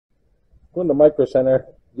Going to Micro Center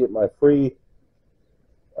to get my free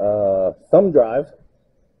thumb drive,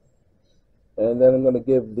 and then I'm going to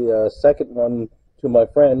give the second one to my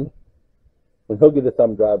friend, and he'll get a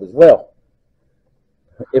thumb drive as well.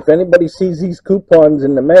 If anybody sees these coupons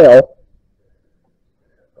in the mail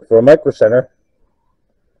for a Micro Center,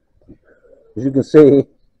 as you can see,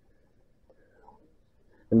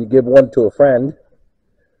 and you give one to a friend,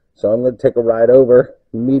 so I'm going to take a ride over,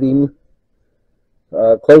 meet him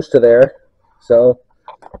close to there, so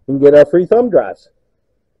we can get our free thumb drives.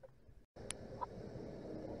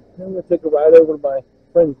 I'm going to take a ride over to my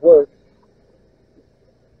friend's work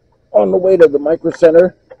on the way to the Micro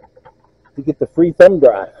Center to get the free thumb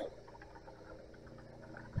drive.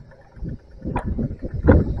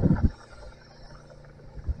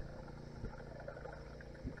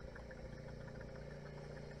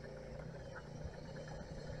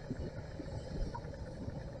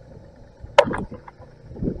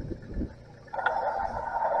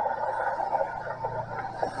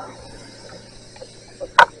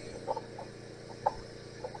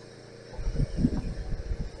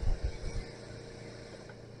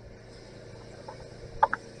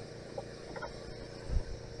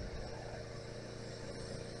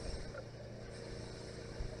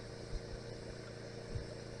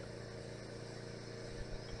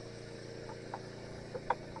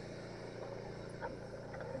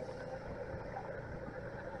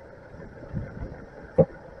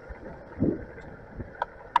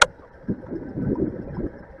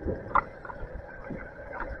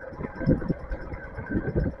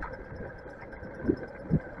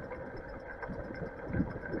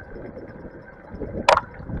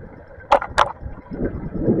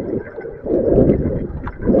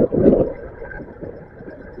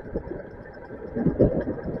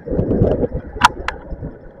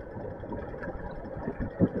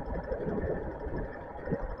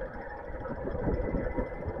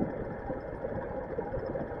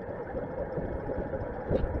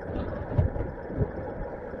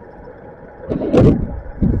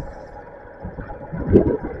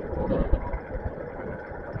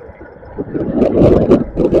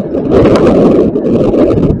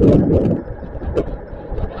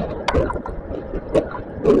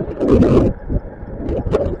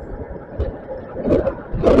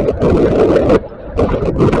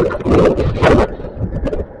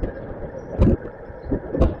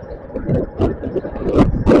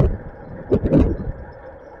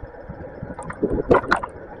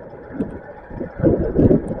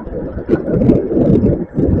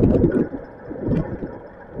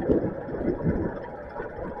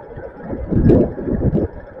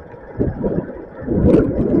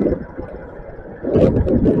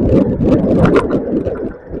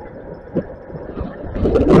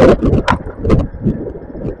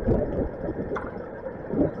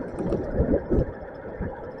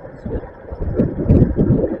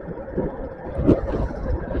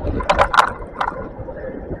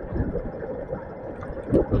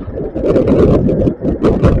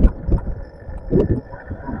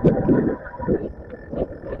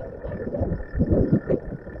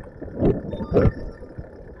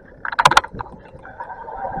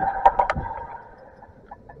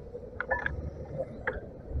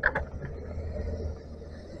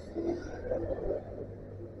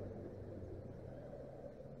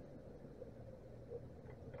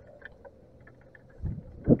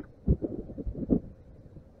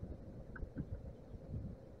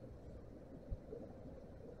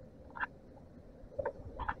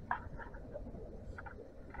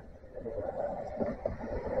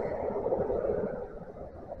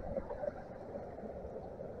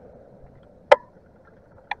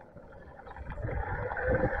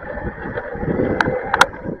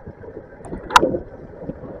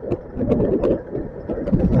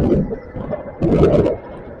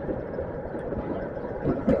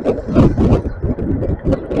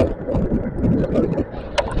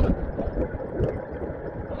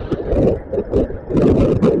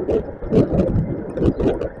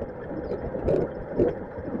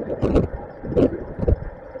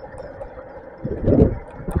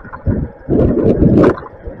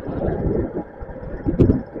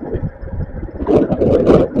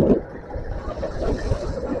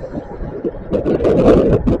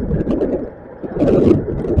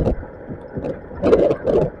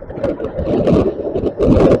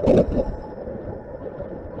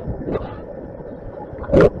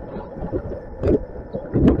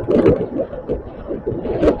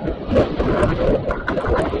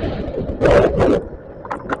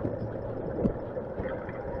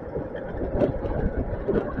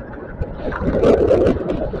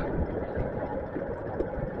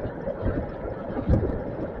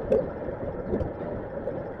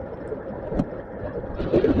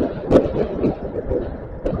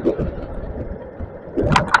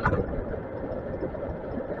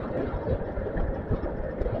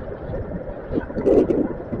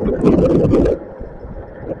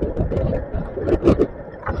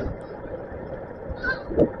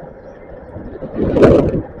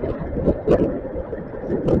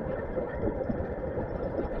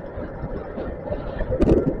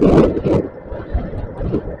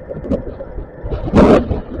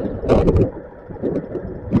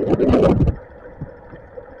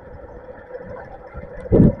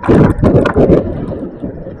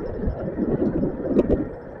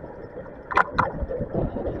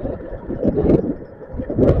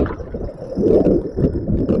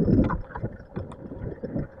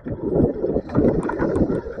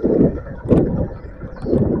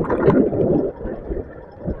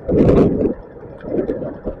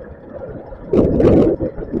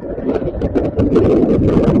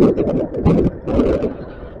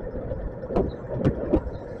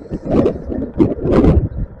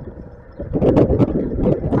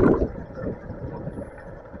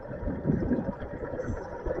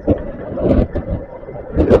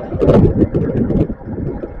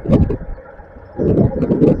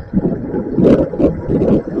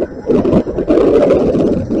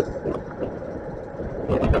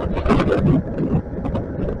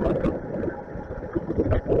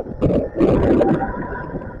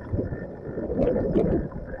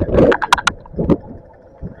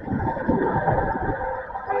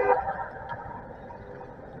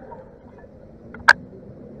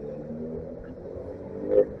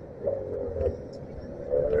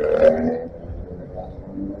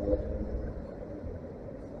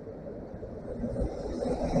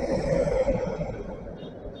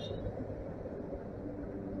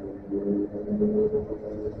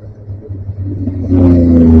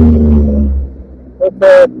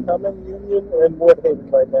 Okay, I'm in Union and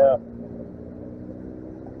Woodhaven right now.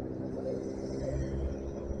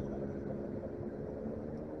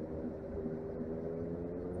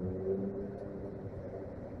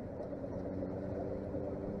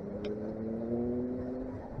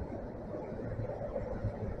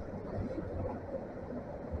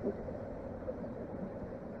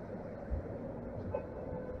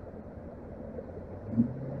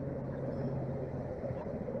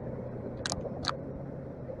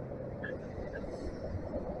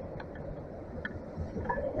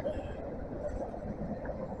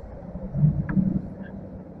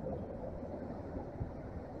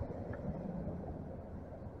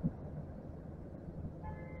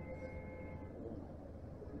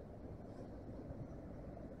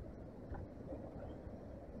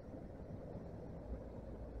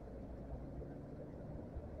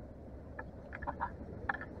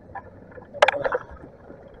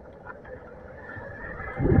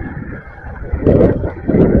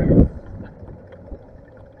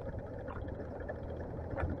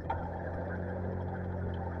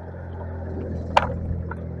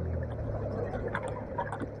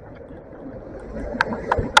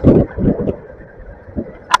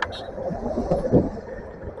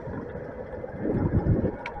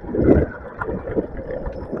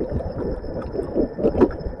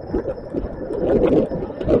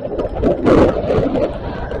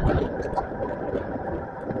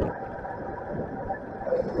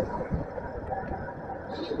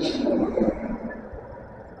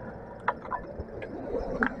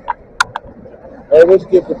 I always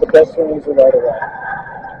give the pedestrians the right of way.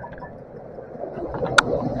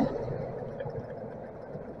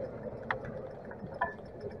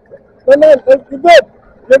 No, no, you're good.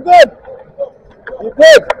 You're good. You're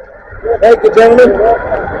good. Thank you, gentlemen.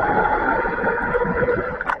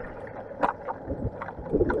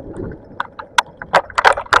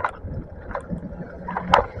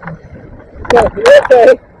 Yeah, you're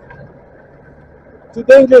okay. Too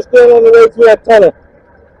dangerous going on the way through that tunnel.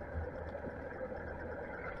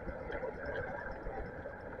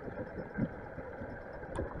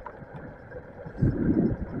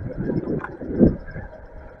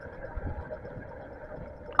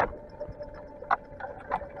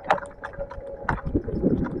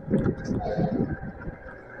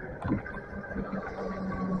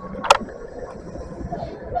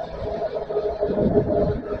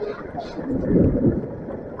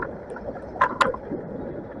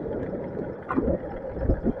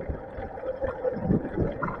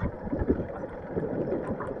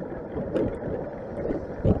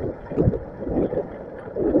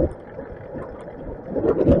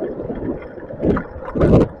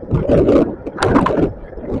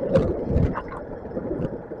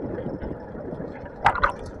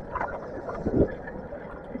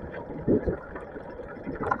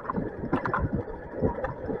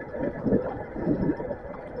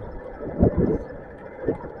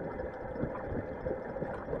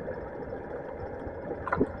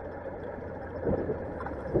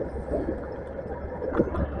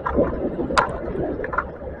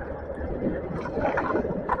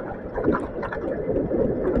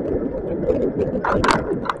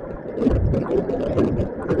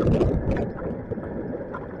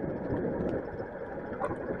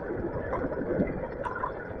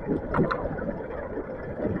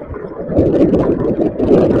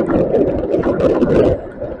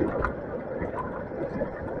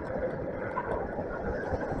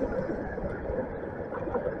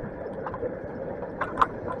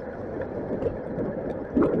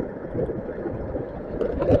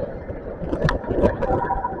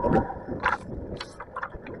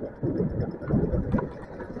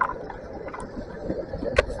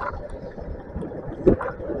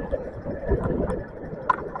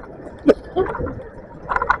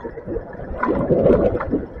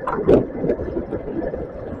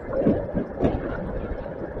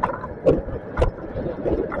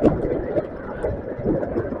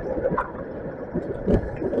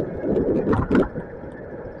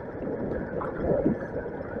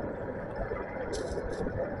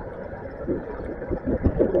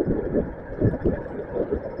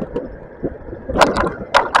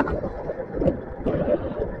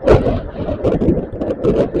 Well,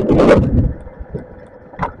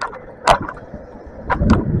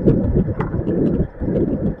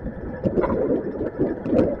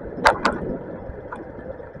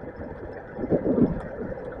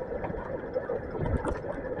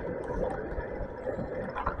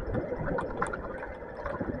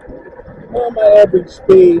 my average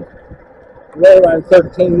speed, right around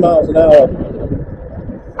 13 miles an hour.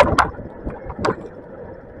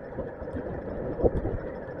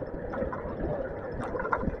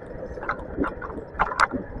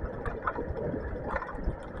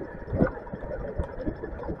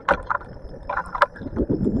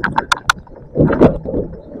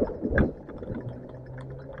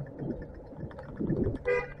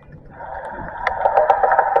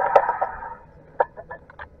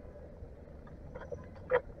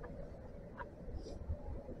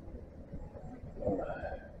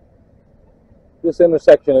 This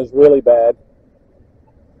intersection is really bad.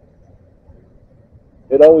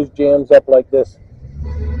 It always jams up like this.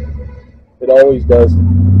 It always does.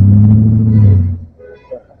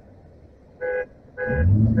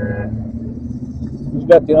 You've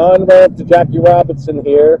got the on-ramp to Jackie Robinson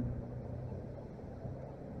here.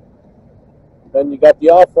 Then you got the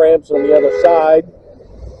off-ramps on the other side.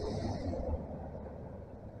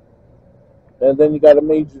 And then you got a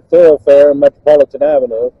major thoroughfare, Metropolitan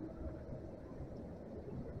Avenue.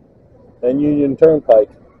 And Union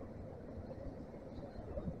Turnpike.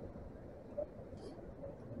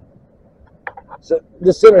 So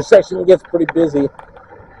this intersection gets pretty busy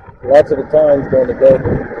lots of the times during the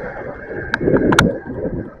day.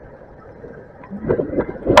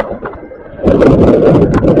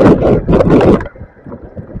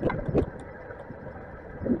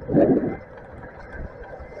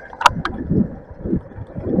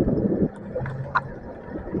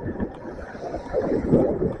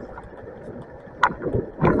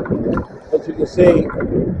 As you can see,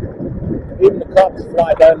 even the cops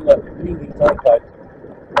fly down the Union Turnpike.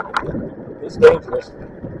 It's dangerous.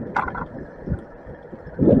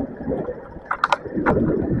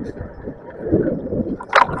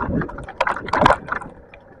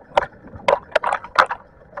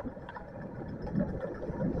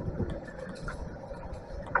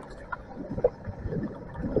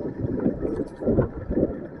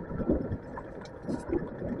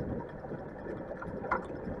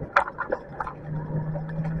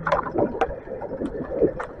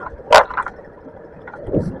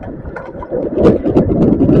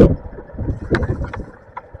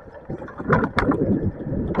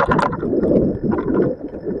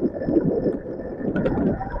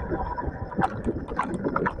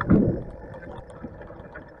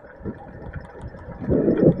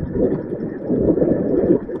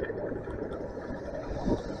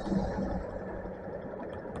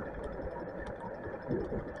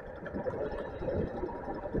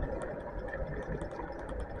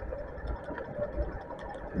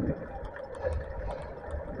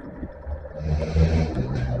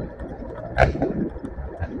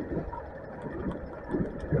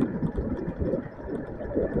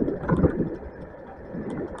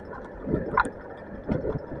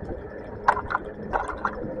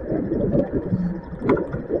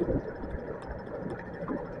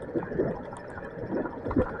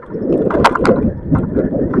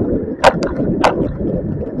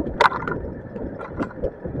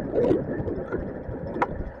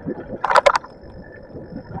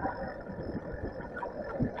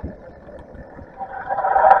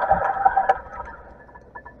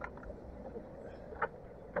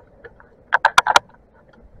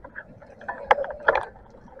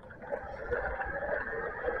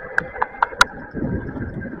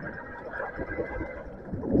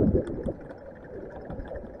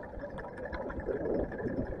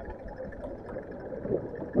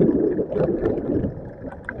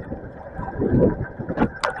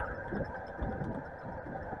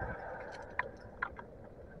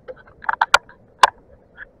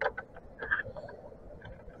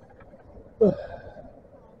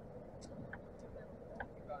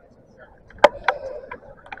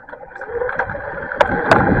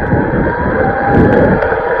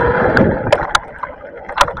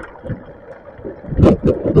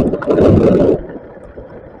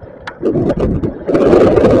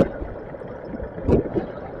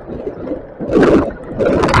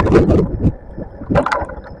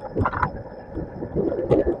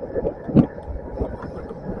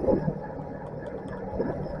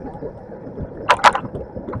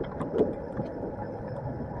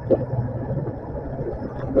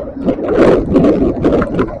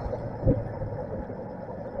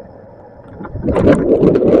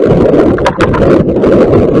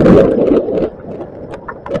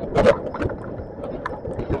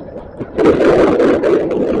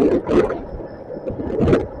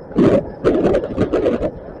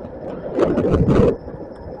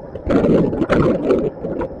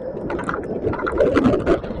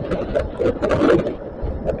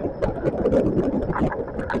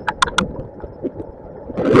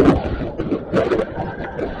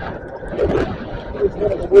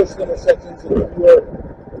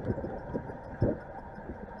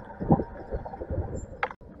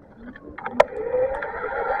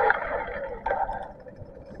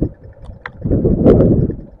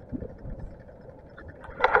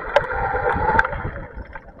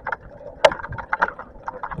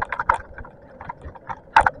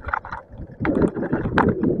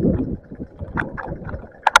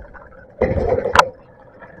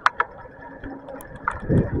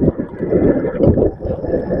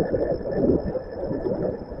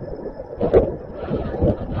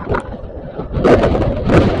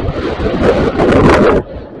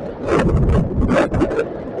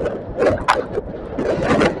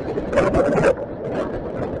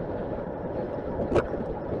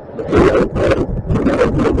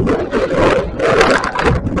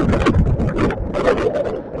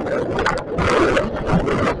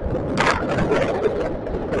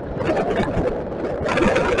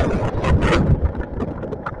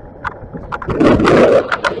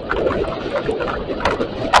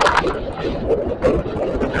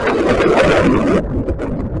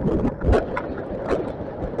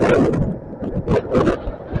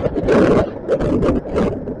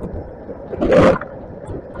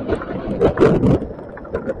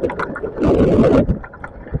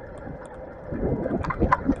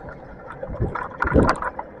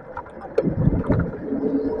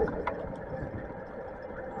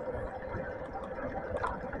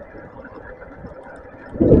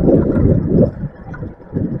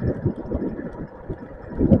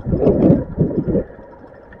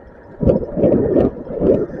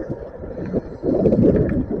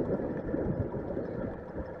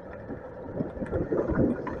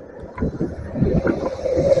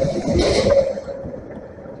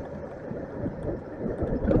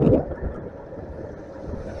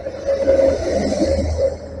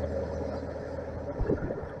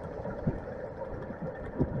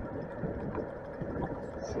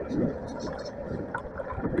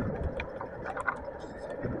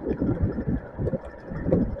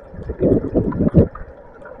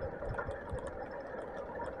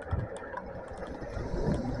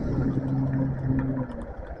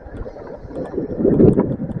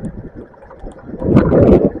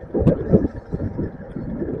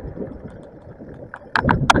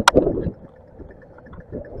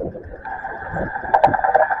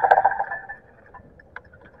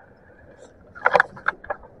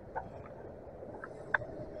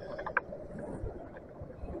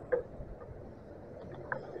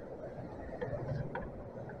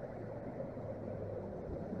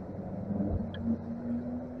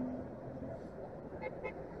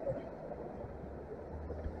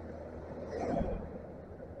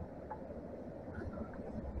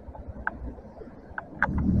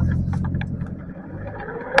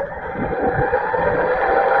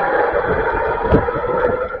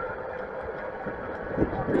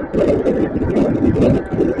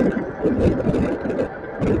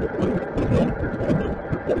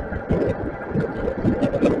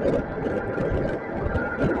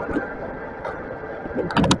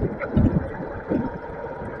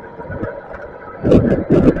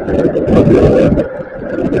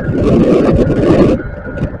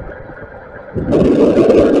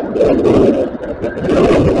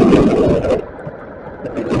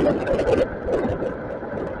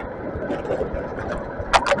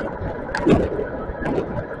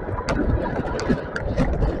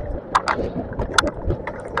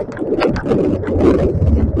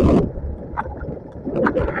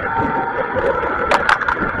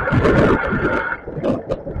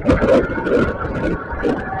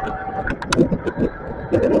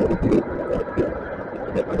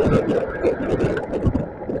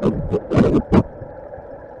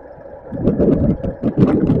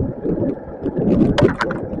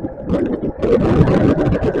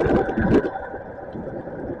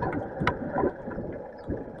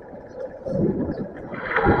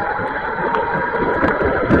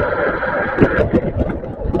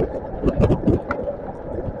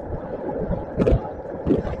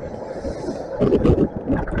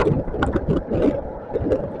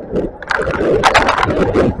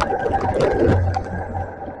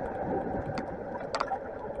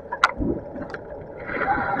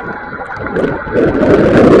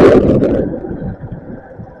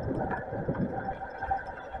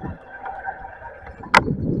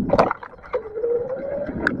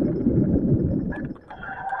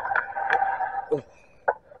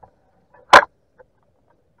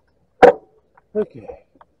 Okay.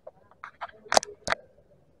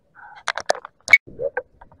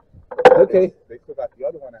 Okay. They still got the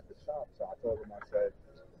other one at the shop, so I told him, I said,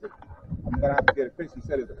 I'm gonna have to get it fixed. He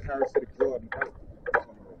said it's a parasitic Jordan.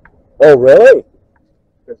 Oh, really?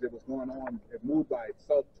 Because it was going on, it moved by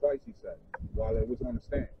itself twice, he said, while it was on the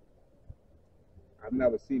stand. I've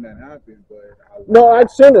never seen that happen, but No, I've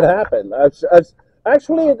seen it happen.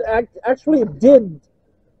 Actually, it did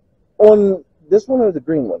on this one or the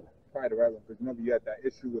green one. Probably the right one, because remember you had that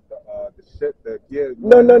issue with the gear.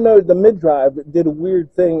 No, the mid drive did a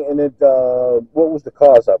weird thing, and it. What was the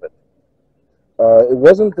cause of it? It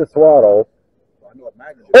wasn't the throttle. I know what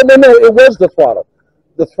Magnum Oh no, it was the throttle.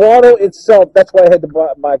 The throttle itself. That's why I had to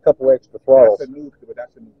buy a couple extra throttles. That's a new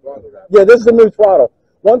throttle. Yeah, this is the new throttle.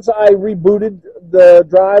 Once I rebooted the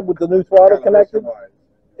drive with the new throttle connected,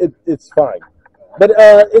 it's fine. But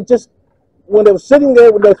it just, when it was sitting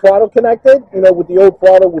there with no throttle connected, with the old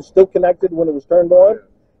throttle was still connected when it was turned on,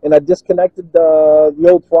 and I disconnected the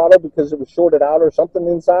old throttle because it was shorted out or something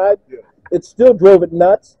inside, it still drove it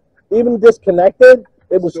nuts. Even disconnected,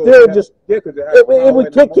 it was still just, it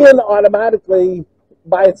would kick in automatically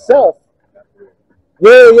by itself.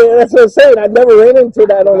 Yeah, that's what I'm saying. I never ran into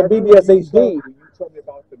that on a BBS HD. You told me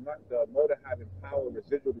about the motor having power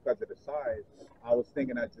residual because of the size. I was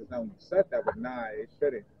thinking that just now when you said that, but nah, it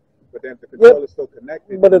shouldn't. But then if the controller's still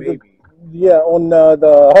connected, but maybe. On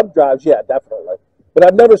the hub drives, yeah, definitely. But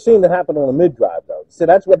I've never seen it happen on a mid drive though. So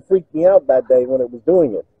that's what freaked me out that day when it was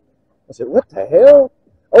doing it. I said, what the hell?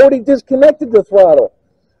 Oh, he disconnected the throttle.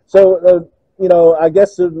 So, I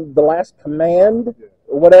guess the last command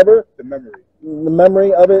or whatever, The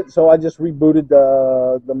memory of it. So I just rebooted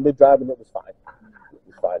the mid drive and it was fine. It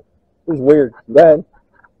was fine. It was weird. Go ahead.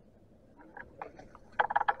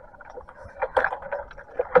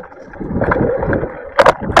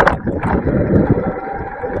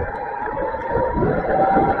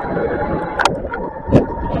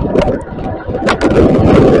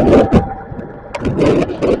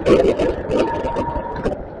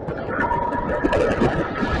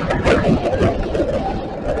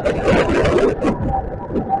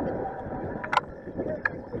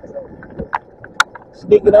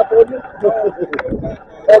 Sneaking up on you?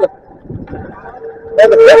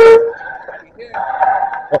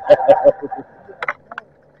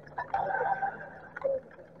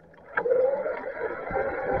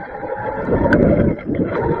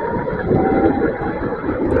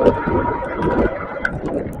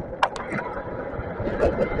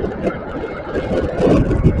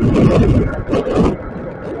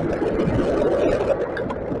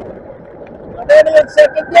 I'm only in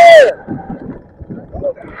second gear.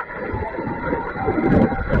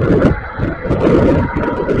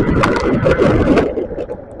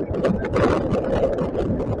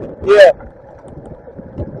 Yeah.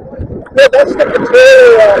 Yeah, that's the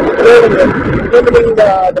controller limiting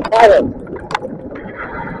the power.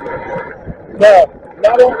 No,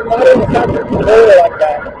 not in the factory controller like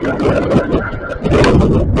that.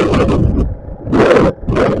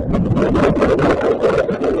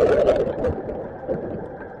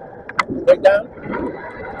 Break down.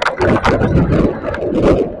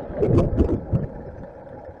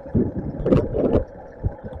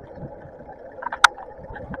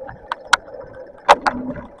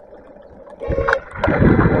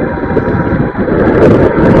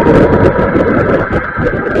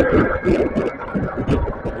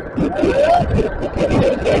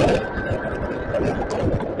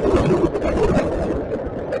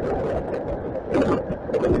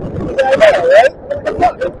 Yeah, I know, right? What the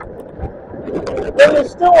fuck? Well, you're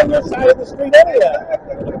still on your side of the street anyhow.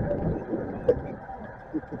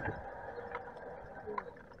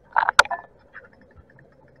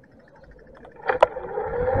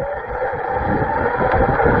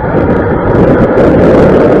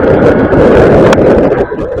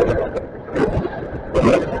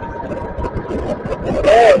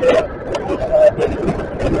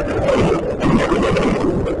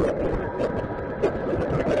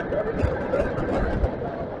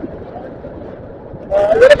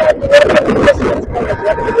 What about the distance from the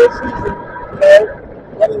deputy issues and,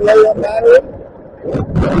 letting low on battery?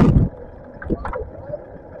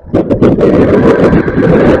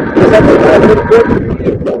 Is that pretty good?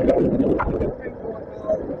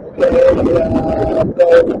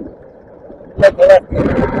 Take a left.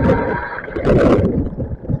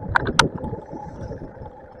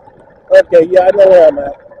 Okay, yeah, I know where I'm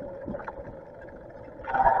at.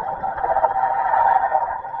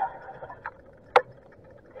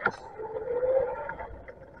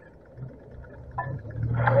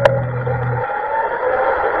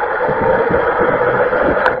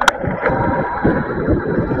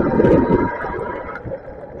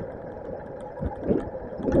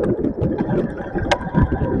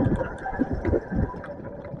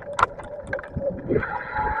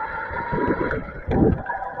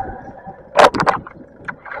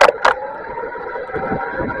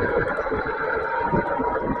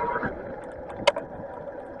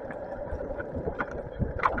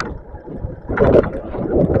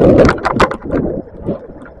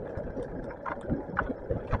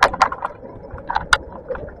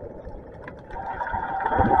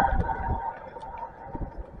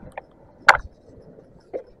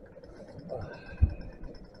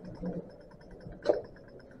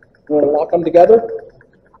 You want to lock them together?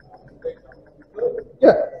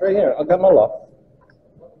 Yeah, right here. I got my lock.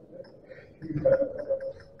 Because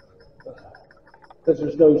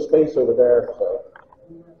there's no space over there, so.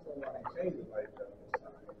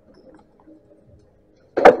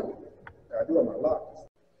 I do have my locks.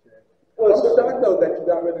 Well, I'm shocked though that you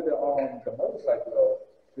got rid of the motorcycle though.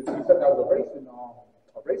 You said that was a racing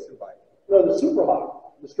bike. no, the super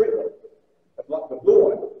hot, the street one, The blue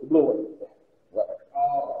one. the blue one.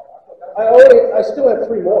 Oh, I still have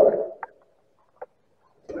 3 more.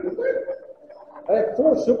 I have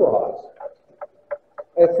 4 super hots.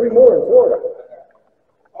 I have 3 more in Florida.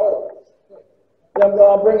 oh. Yeah,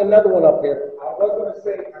 I'll bring another one up here. I was gonna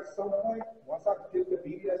say at some point, once I get the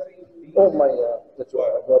BBS HD. Oh my, that's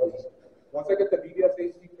right, I love these. Once I get the BBS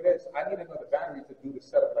HD for this, I need another battery to do the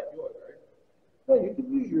setup like yours, right? No, you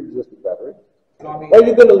can use your existing battery. You know what I mean? Or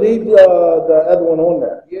you're gonna leave the other one on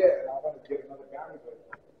there? Yeah, and I want to get another battery, but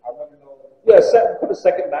I want to know. Yeah, put a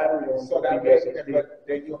second battery on So for that way, PBS HD. but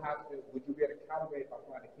then you have to, would you be able to calibrate if I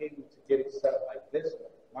find a cable to get it set like this,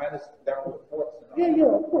 minus downward force? Yeah,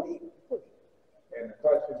 of course. And the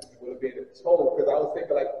question will be able to tow, because I was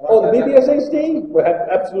thinking like. Oh, the BBS HD will have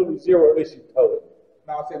absolutely zero issue towing.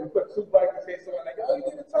 Now, say we put two bikes and say someone like, oh, you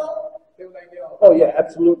need a tow? They were like, yo. Oh yeah,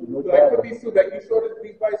 absolutely, no Like, put problem. these two, like, you sure that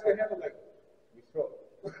these bikes can handle? Like, you sure?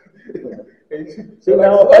 See,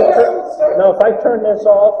 now if I turn this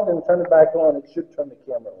off and then turn it back on, it should turn the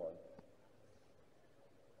camera on.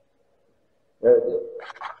 There it is.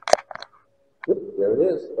 Yep, there it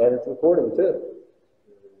is, and it's recording too.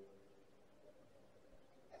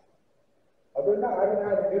 Other than that, I didn't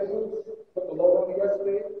have any issues. Put the load on it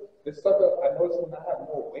yesterday. This sucker, I noticed when I have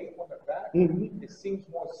more weight on the back, it seems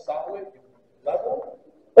more solid and level.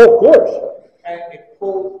 Oh, of course. And it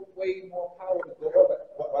pulls way more power to go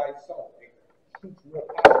up by itself. It shoots more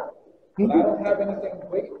power. When I don't have anything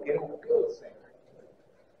weight, it don't feel the same.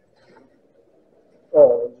 Oh,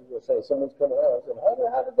 I was just gonna say, someone's coming out. I said,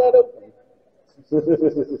 how did that open?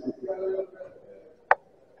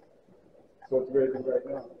 So it's ready right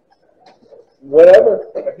now. Whatever.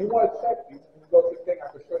 If you want to check, you can go to the thing. I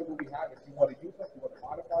can show you what we have. If you want to use it, you want to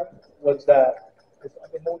modify it. What's that? It's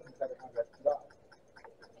other motions that have that stuff.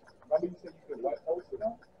 Remember you said you could white post it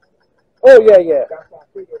on? Oh yeah. That's what I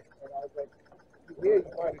figured. And I was like, here you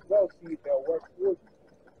might as well see if they'll work for you.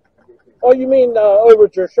 Oh, you mean over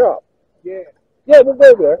at your shop? Yeah. Yeah, we'll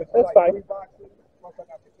go there. It's That's like fine. 3 boxes. Once I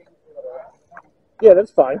got the thing for the Yeah,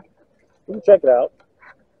 that's fine. We can check it out.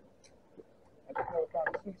 I just never found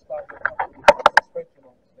a sweet spot when it comes to suspension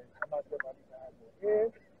on this thing. I'm not sure if I need to add more air.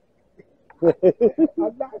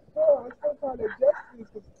 I'm not sure. I'm still trying to adjust this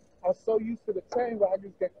because I'm so used to the chain where I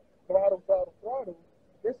just get throttle.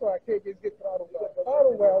 This one I can't just get throttle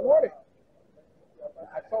where I want it.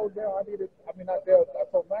 I told Dale I needed, not Dale, I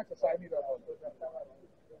told Max I said I need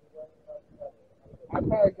I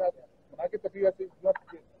probably got, when I get the BSA, you have to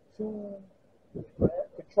get 2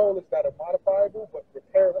 controllers that are modifiable but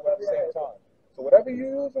repairable at the same time. So whatever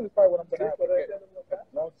you're using is probably what I'm going to have to get. As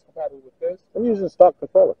long as it's compatible with this. I'm using stock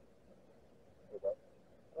controller.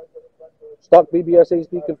 Stock BBS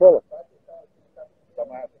HD controller. So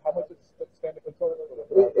how much is the standard controller?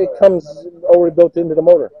 It comes already built into the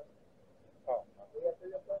motor. Oh.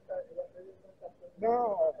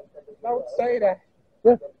 No, don't say that.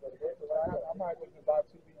 Yeah. I might as well buy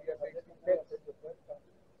 2 BBS HD kits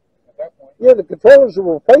at that point. Yeah, the controllers are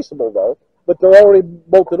replaceable though, but they're already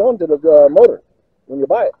bolted onto the motor when you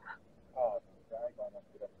buy it. Oh, I ain't going to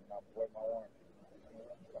get up and not avoid my warranty.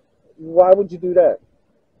 Why would you do that?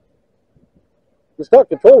 The stock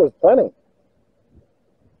controller is plenty.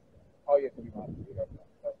 Oh, yeah, to be honest with you,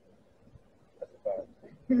 that's a fact.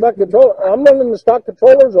 Stock controller. I'm running the stock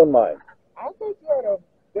controllers on mine. I thought you had a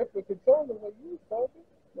different controller than you, Toby.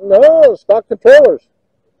 No, stock controllers.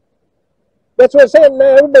 That's what I'm saying.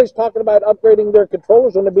 Now everybody's talking about upgrading their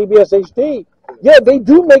controllers on the BBS HD. Yeah, they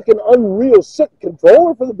do make an unreal sick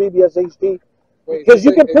controller for the BBS HD because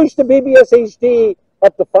you can push the BBS HD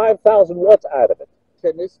up to 5,000 watts out of it.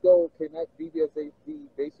 Can that BBS HD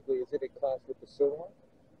basically, is it in class with the Silver?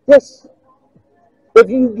 Yes. If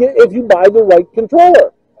you buy the right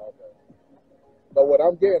controller. Okay. But what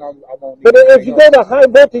I'm getting, I'm on. But if you go to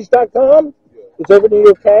highvoltage.com, it's over in the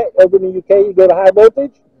UK. Over in the UK, you go to High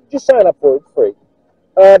Voltage. Just sign up for it. It's free.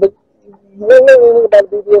 But you won't learn anything about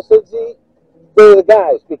BBS HD. They're the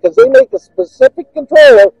guys because they make a specific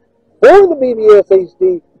controller for the BBS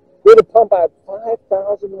HD. It'll pump out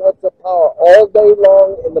 5,000 watts of power all day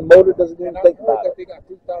long, and the motor doesn't even think about it. They got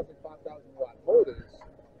 3,000, 5,000 watt motors,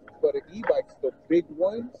 but the e-bikes, the big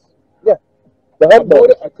ones. Yeah, the hub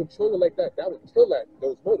motor. A controller like that would kill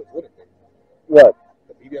those motors, wouldn't they? What?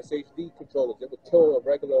 The BBS HD controllers, it would kill a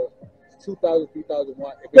regular 2,000, 3,000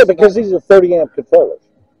 watt. Yeah, because these are 30 amp controllers.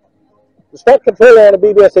 The stock controller on a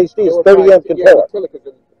BBS HD is 30 amp controller. Yeah,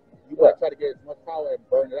 because you might try to get as much power and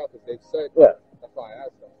burn it out because they've said. Yeah. That's why I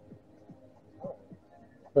asked them.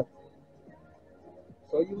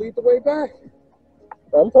 So you lead the way back.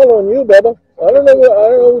 I'm following you, brother. I don't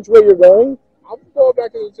know which way you're going. I'm going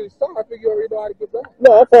back to the start. I figure you already know how to get back.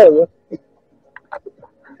 No, I'll follow you.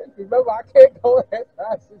 Remember, I can't go as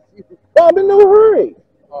fast as you. Well, I'm in no hurry.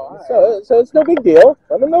 Oh, So it's no big deal.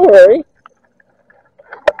 I'm in no hurry.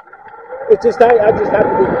 It's just I just have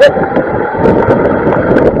to be quick.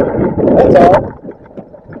 That's all.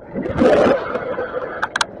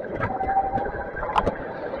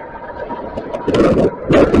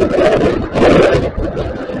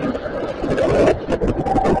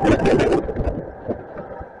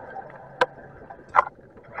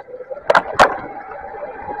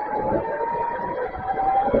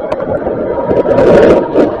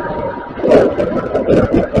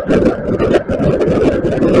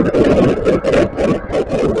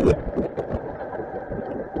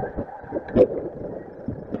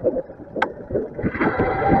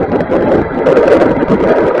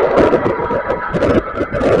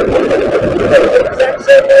 Exact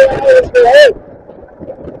same way I always go home.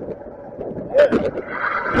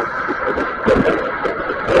 Yeah.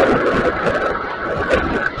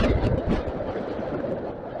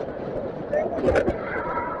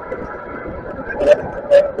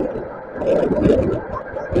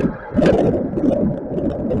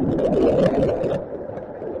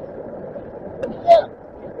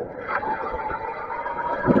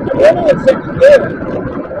 I'm only in second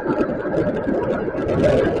gear.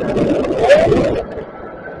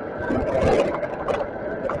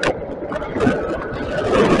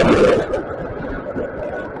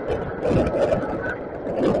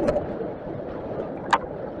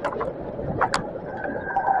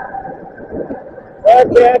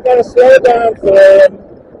 Okay, I gotta slow down for him.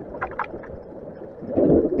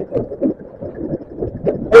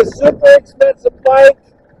 A super expensive bike.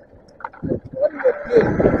 What do you get?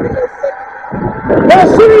 You know, second, No,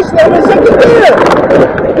 seriously, I'm in second gear.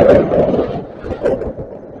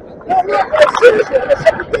 No, look, like, seriously, I'm in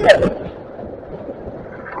second gear.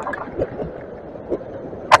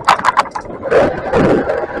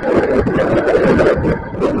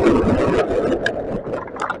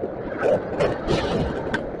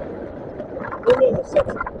 What do you mean in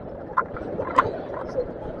second?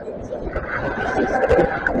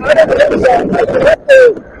 I don't think so. You have to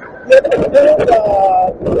build the controller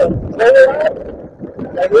out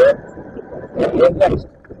right here. And next.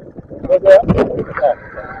 Go there. You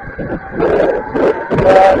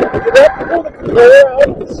have to pull the controller out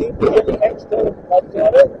and see if there's any extra bugs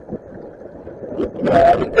on it.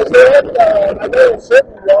 Because they have, I know in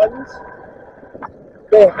certain ones,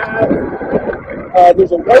 they have,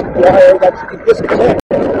 there's a white wire that you can disconnect.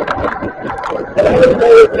 And I don't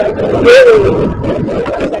know if that can really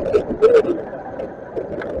has that capability.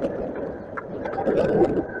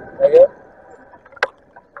 Right here.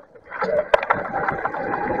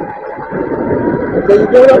 So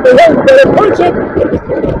you're going up the hill, you better punch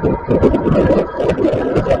it.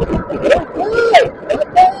 Good.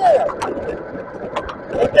 Not bad.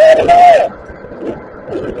 Not bad at all.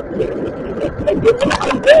 And you're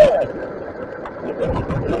not bad.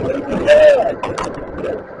 Not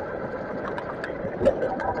bad.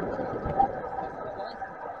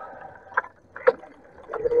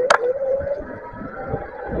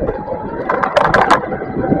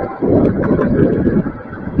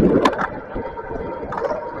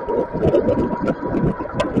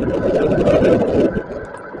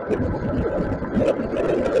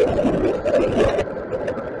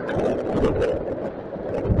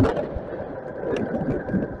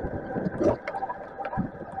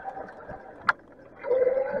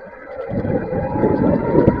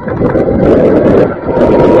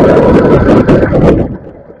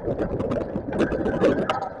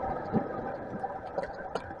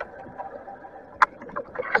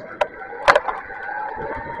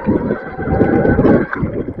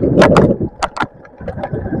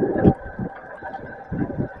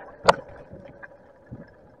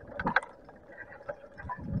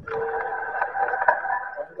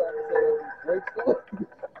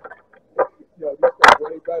 yo, this stuff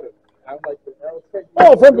way better. I'm like the aerospace.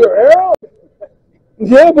 Oh, from your arrow?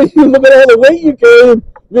 Yeah, but you look at all the weight you carry,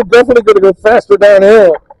 you're definitely going to go faster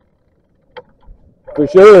downhill. For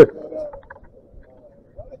sure.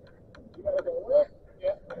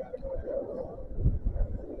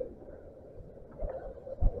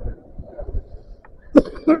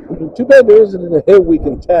 Too bad there isn't a hill we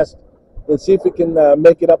can test and see if we can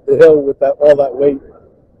make it up the hill with that all that weight.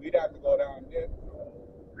 We'd have to go down there.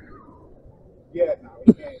 Yeah, no,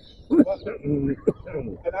 we can't.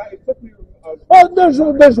 It took me. Oh, there's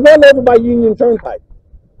one over by Union Turnpike.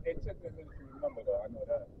 It took me a minute to remember, though. I know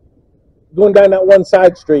that. Going down that one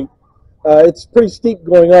side street, it's pretty steep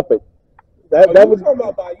going up it. That You would. talking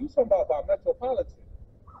about by Metropolitan?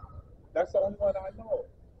 That's the only one I know.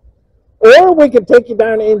 Or we could take you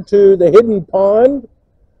down into the hidden pond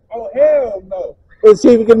Oh hell no! and see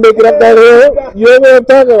if we can make it up that hill. You know what I'm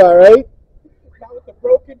talking about, right? Not with the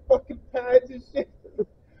broken fucking pads and shit.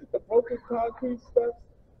 The broken concrete stuff.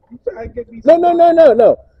 You trying to get me?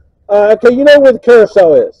 No. Okay, you know where the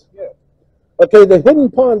carousel is. Yeah. Okay, the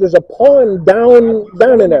hidden pond. There's a pond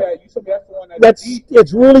down in there. You told me that's the one That's deep.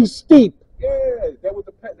 it's really steep. Yeah, that was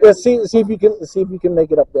the pet. Yeah, see if you can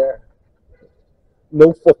make it up there.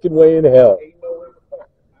 No fucking way in hell. Ain't no way the fuck.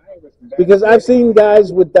 I ain't risking that. Because I've seen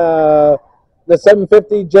guys with the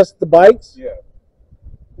 750, just the bikes. Yeah.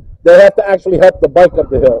 They have to actually help the bike up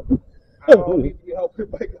the hill. I don't need to be helping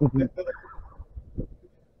by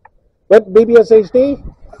But BBS HD?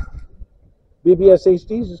 BBS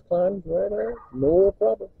HD just climbed right there. No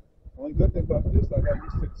problem. Only good thing about this, I got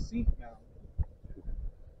used to the seat now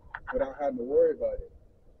without having to worry about it.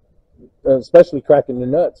 Especially cracking your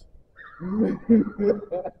nuts. You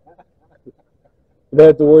don't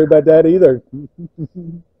have to worry about that either. See,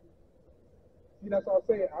 that's what I'm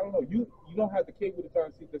saying. I don't know. You don't have the cable to try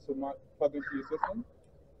and see if this will not plug into your system.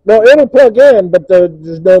 No, it'll plug in, but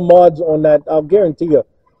there's no mods on that. I'll guarantee you,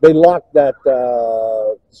 they locked that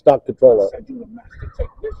stock controller. I said you a master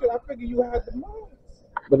technician. I figured you had the mods.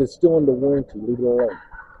 But it's still under warranty. Leave it alone.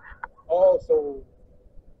 Oh, so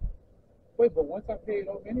wait, but once I pay it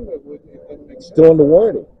off anyway, it doesn't make sense. Still under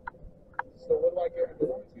warranty. So what do I get under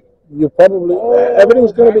warranty? You probably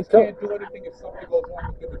everything's going to be can't do anything if something goes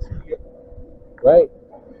wrong with the 2 year. Right.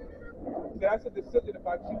 So that's a decision. If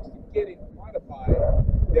I choose to get it modified,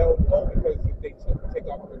 they'll know because if they take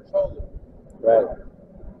off the controller. Right.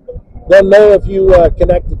 They'll know if you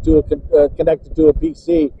connect it to a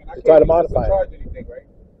PC to try to modify it. Anything, right?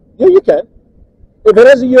 Yeah, you can. If it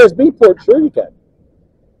has a USB port, sure you can.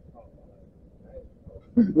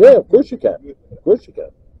 Yeah, of course you can. Of course you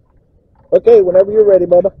can. Okay, whenever you're ready,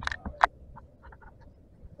 Bubba.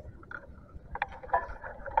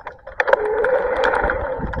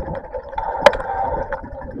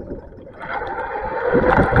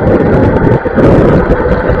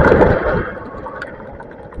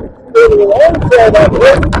 Moving along for that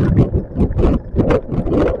weight.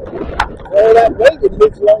 For that weight, it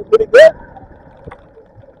moves along pretty good.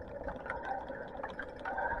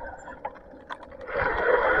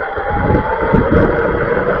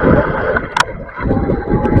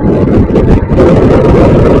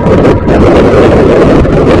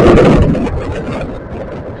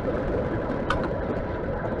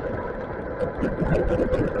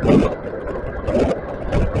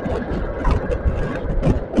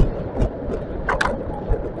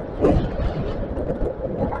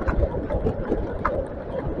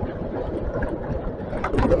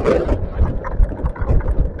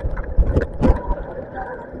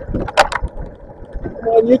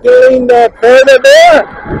 You can lean that further there.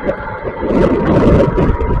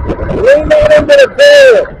 Lean that into the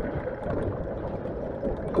bed.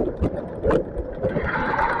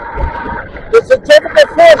 It's a typical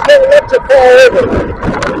force that lets you fall over.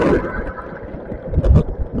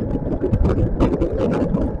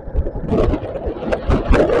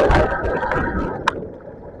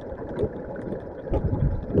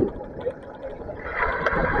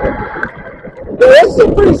 This is a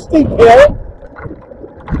pretty steep hill.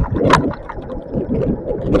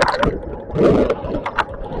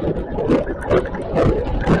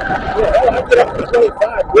 I'll get up to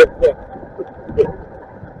 25 real quick.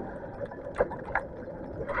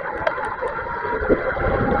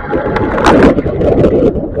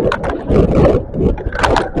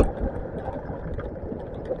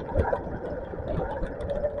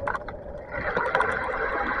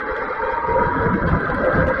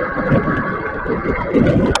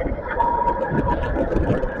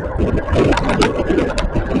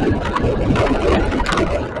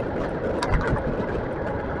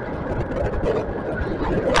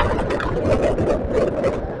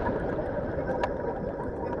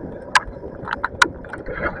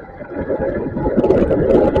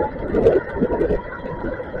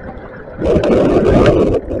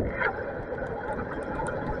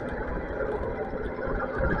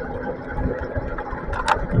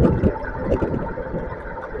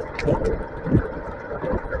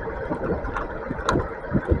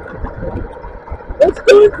 It's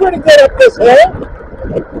doing pretty good up this hill.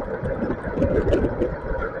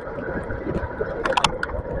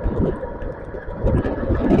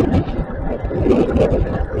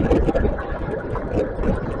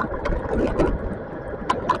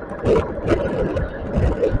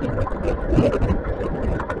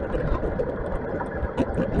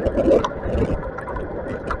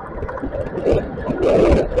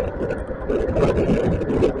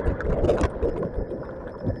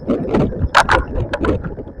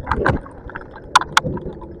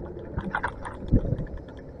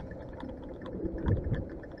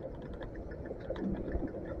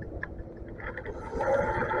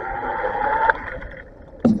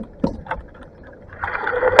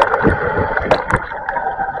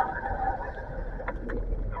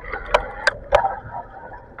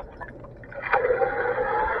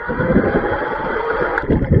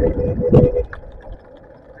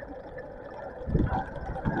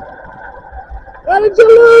 How did you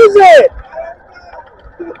lose it?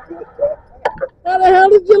 How the hell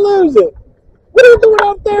did you lose it? What are you doing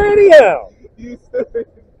up there anyhow?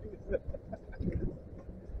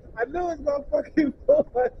 I knew it was gonna fucking pull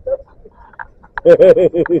myself.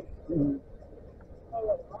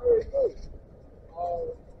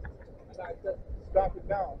 I got to strap it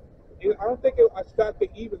down. I don't think I strapped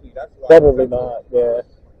it evenly. That's why. Probably not. Yeah.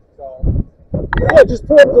 So Yeah, just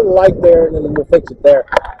pull up to the light there, and then we'll fix it there.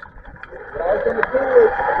 what I was gonna do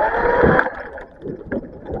is.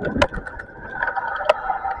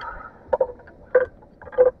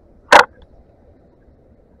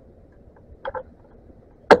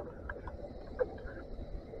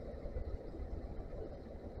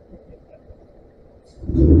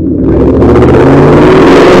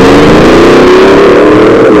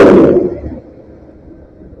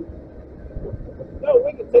 No,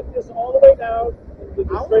 we can take this all the way down.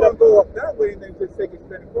 I was gonna go up that way and then just take it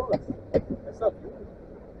straight across. That's up to you.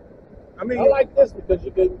 I mean, I like this because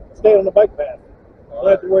you can stay on the bike path. You don't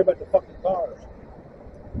have to worry about the fucking cars.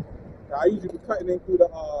 I usually be cutting in through the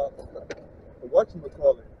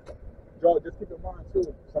whatchamacallit. Joe, just keep in mind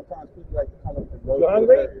too, sometimes people like to come up and go You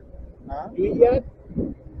hungry? area. Huh? You eat yet?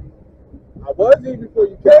 I was eating before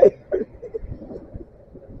you came.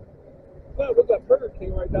 No, we got Burger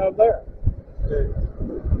King right down there.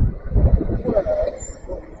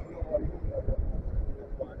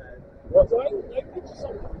 Well, so I get you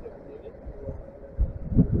something.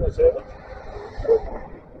 You want a sandwich?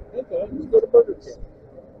 Okay, let's go to Burger King.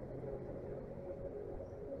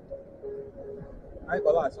 I ain't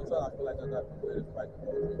gonna lie, sometimes I feel like I got the weirdest bike.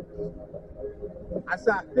 I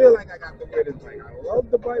said I feel like I got the weirdest bike. I love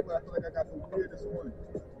the bike, but I feel like I got the weirdest one.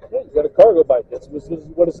 Yeah, you got a cargo bike. That's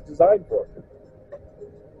what it's designed for.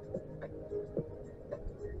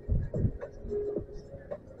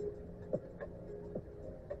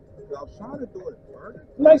 I was trying to do it Burger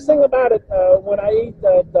King. Nice thing about it, when I eat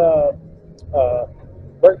at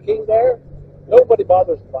Burger King there, nobody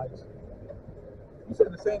bothers the bikes. You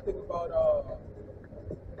said the same thing about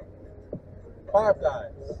Five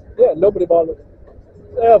Guys. Yeah, nobody bothers.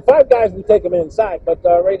 Five Guys, we take them inside, but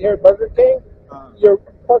right here at Burger King, you're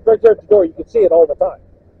parked right there at the door. You can see it all the time.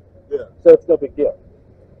 Yeah. So it's no big deal.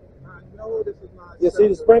 I know this is not. You see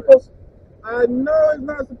the sprinkles? I know it's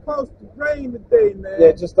not supposed to rain today, man.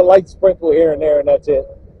 Yeah, just a light sprinkle here and there, and that's it.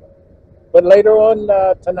 But later on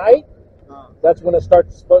tonight, that's when it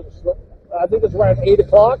starts. I think it's around 8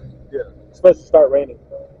 o'clock. Yeah. It's supposed to start raining.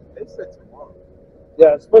 They said tomorrow.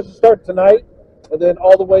 Yeah, it's supposed to start tonight, and then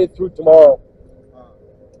all the way through tomorrow.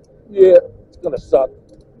 Yeah, it's gonna suck.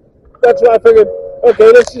 That's why I figured,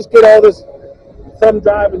 okay, let's just get all this thumb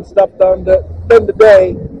driving stuff done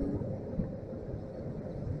today.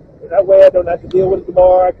 That way I don't have to deal with it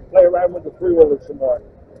tomorrow. I can play around with the three-wheeler some more.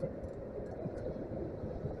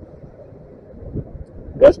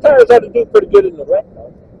 Those tires ought to do pretty good in the wet,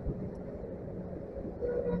 though.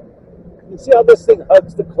 You see how this thing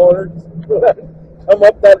hugs the corners? Come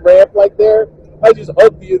up that ramp like there? I just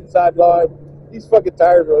hug the inside line. These fucking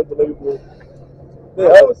tires are unbelievable.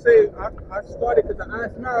 I would say I started because I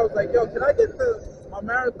asked Mara, I was like, yo, can I get my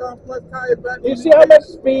Marathon Plus tires back? You see how much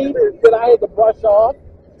speed that I had to brush off?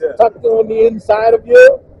 Yeah. Tucked on the inside of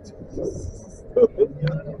you?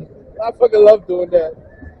 I fucking love doing that.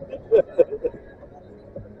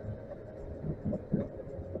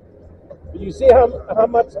 You see how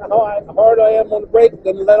hard I am on the brake,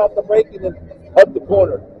 then let off the brake and then hug the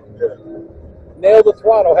corner. Yeah. Nail the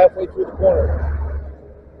throttle halfway through the corner.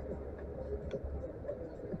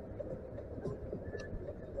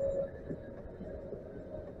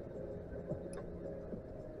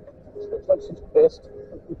 Looks like she's pissed.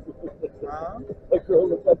 That girl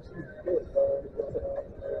looks like she's pissed.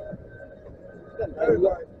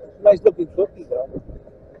 Nice looking cookie though.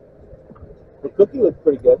 The cookie looks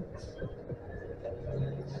pretty good.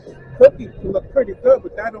 Cookie can look pretty good,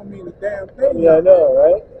 but that don't mean a damn thing. Yeah, I know,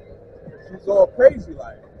 right? She's all crazy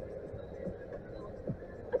like.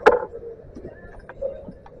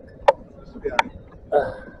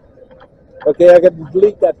 Okay, I got to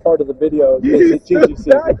delete that part of the video. In case it's cheesy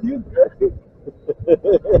season.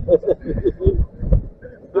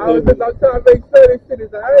 I'm trying to make sure this shit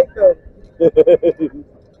is alright though.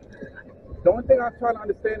 The only thing I'm trying to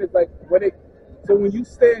understand is like when you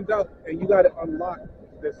stand up and you gotta unlock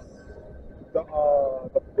the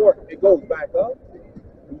port, it goes back up.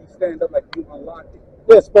 When you stand up, like you unlock it.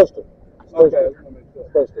 Yeah, it's supposed to. Okay, I just wanna make sure.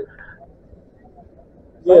 Supposed to.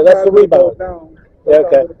 Yeah, that's the rebound. Yeah,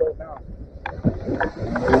 okay.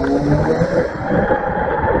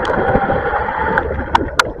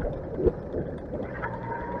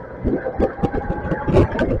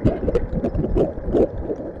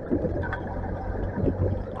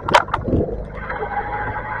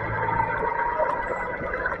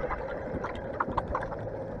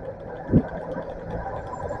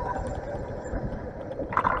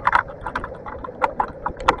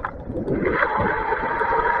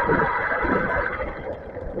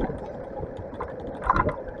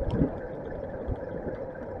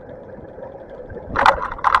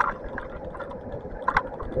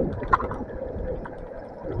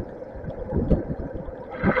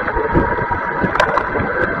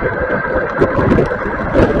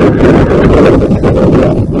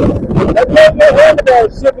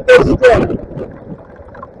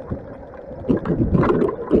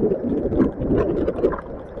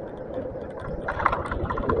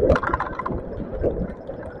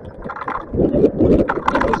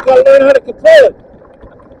 gotta learn how to control it.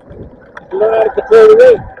 You learn how to control the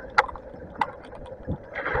weight.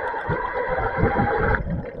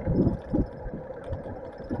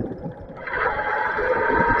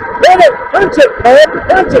 Hit it! Punch it, man!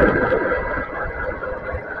 Punch it!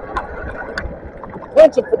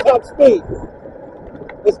 Punch it for top speed.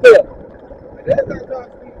 Let's do it. It is not top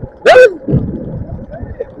speed. Really?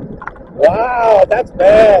 Wow, that's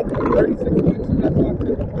bad. 36 inches, that's not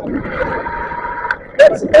good.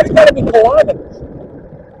 That's gotta be kilometers.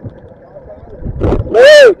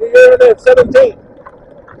 No, you're at 17.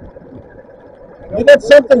 You got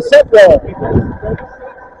something set wrong.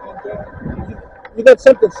 You got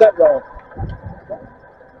something set wrong.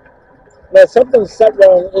 Now something's set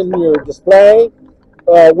wrong in your display,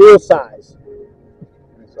 wheel size.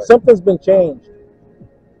 Something's been changed.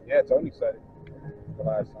 Yeah, it's only set the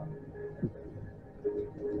last time.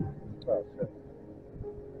 Oh, shit.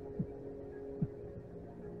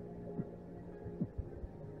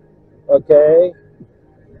 Okay.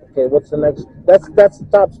 Okay, what's the next? That's the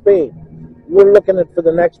top speed. We're looking at for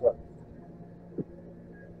the next one.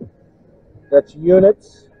 That's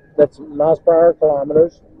units. That's miles per hour,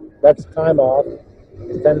 kilometers. That's time off.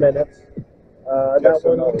 It's 10 minutes. Yes That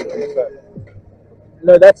or one, no? Reset.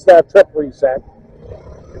 no, that's the trip reset.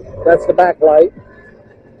 That's the backlight.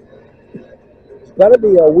 There's got to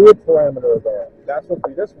be a wheel parameter there. That's what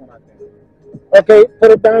be this one, I think. Okay,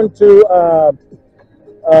 put it down to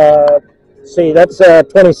see, that's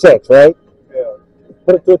 26, right? Yeah.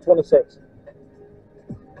 Put it to a 26.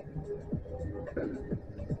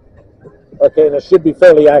 Okay, and it should be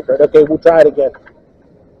fairly accurate. Okay, we'll try it again.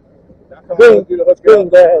 That's how I Green, told you to hook it green,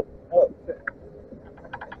 up. go ahead. Oh, shit.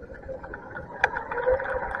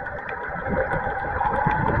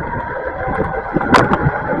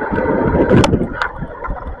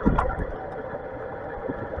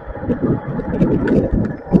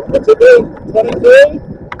 What's it do? 23?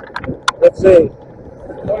 Let's see.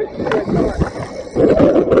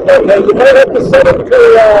 22.9. Okay, you might have to set it to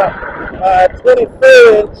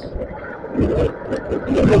 24 inch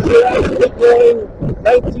because you're actually going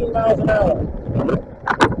 19 miles an hour.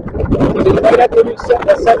 So you might have to reset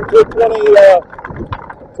that set to 24 or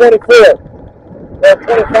 25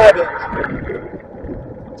 inch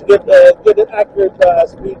to get an accurate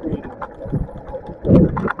speed reading.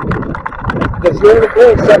 Because you're only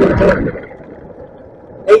going 17,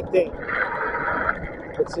 18.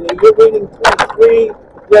 Let's see, you're reading 23.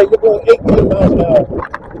 Yeah, you're going 18 miles an hour.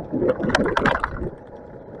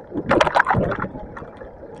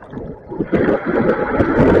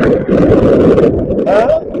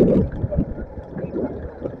 Huh?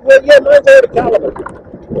 Well, yeah, mine's out of caliber.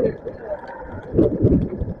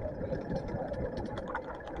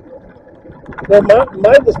 Well,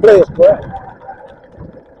 my display is correct.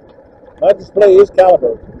 My display is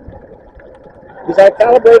calibrated. Because I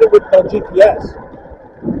calibrated with my GPS.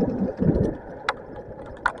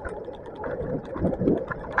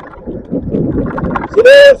 See,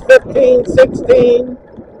 there's 15, 16,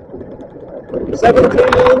 17,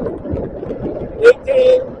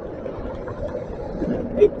 18,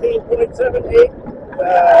 18.78.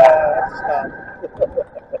 Stop.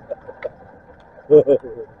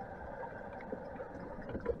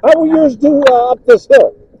 How will yours do up this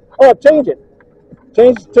hill? Oh, change it.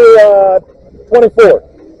 Change it to 24.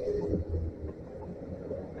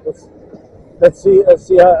 Let's see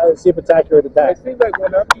if it's accurate at It that. seems like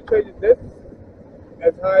whenever you change this,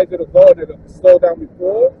 as high as it'll go, it'll slow down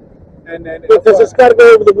before, and then Because it's got to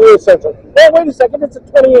go over the wheel sensor. Oh, wait a second. It's a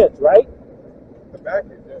 20 inch, right? the back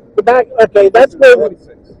is there. The back. Okay, that's where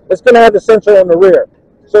 26. it's going to have the sensor on the rear.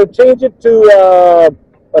 So change it to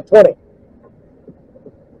a 20.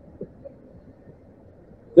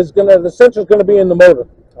 The sensor's going to be in the motor.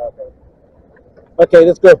 Okay. Okay,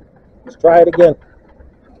 let's go. Let's try it again.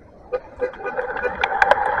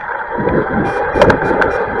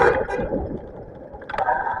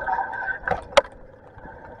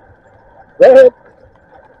 Go ahead.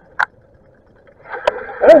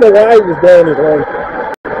 I don't know why he was going his way.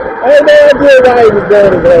 I have no idea why he was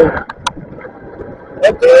going his way.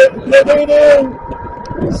 Okay, you're reading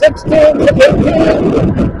 16 to 18.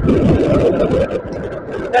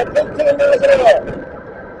 At 15 miles an hour.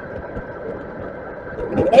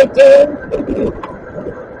 19.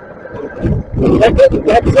 That's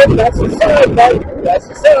it. That's the size, buddy. That's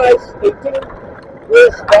the size. 18.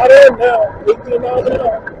 We're spot on now. 18 miles an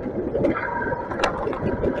hour.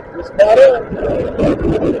 We're spot on.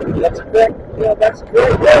 That's correct. Yeah, that's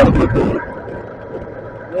correct. We're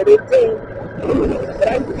at 18. But I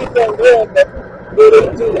can keep on going, but we're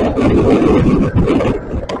at 18.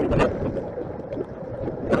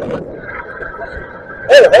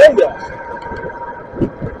 Hey, hold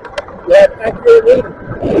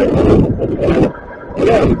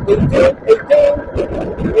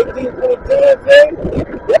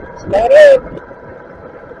Spot on.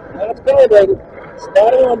 Now it's calibrated.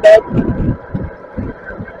 Spot on, bud.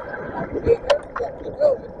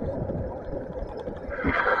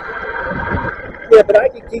 Yeah, but I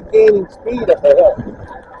can keep gaining speed up the hill.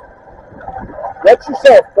 Watch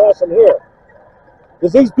yourself crossing here.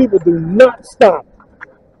 Because these people do not stop.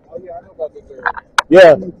 Oh, yeah, I know about this area.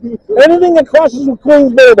 Yeah. Anything that crosses with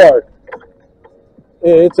Queens Boulevard,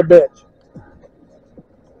 it's a bitch.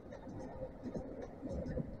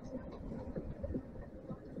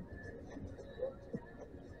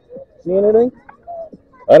 See anything?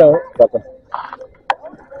 I don't. Fuck them.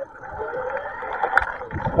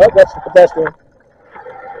 Oh, that's the pedestrian.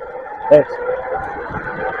 Thanks.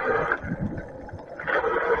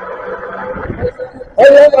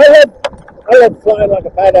 I love flying like a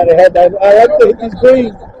bat out of head. I like to hit these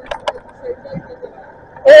greens.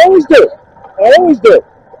 I always do. I always do.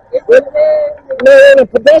 When a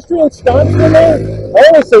pedestrian stops for me, I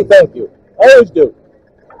always say thank you. I always do.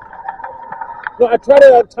 No, I try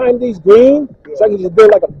to time these green so I can just do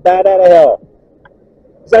it like a bat out of hell.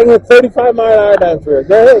 So I can hit 35-mile-an-hour down through it.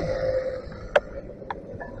 Go ahead.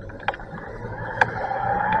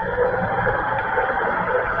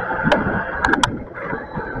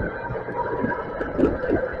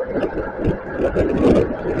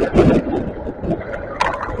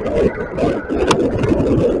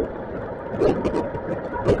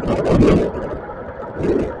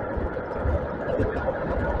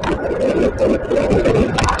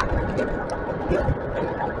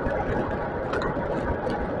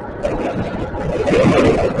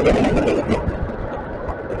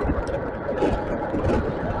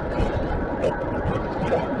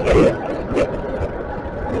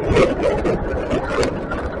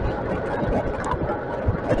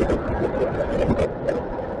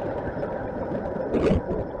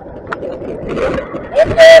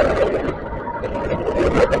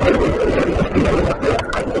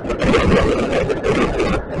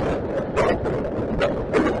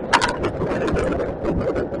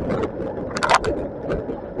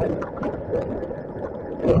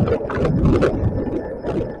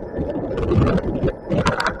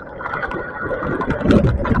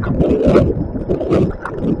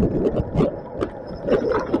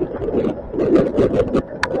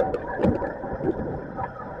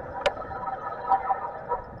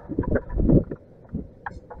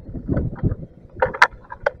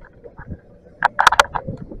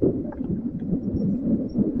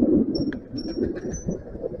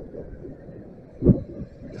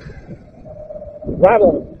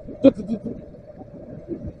 Rattle.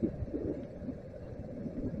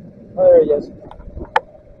 Oh, there he is.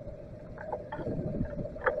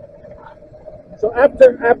 So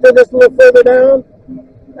after this a little further down,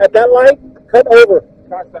 at that light, cut over.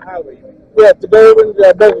 Across the highway, you mean? Yeah, to go over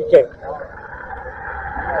to Burger King.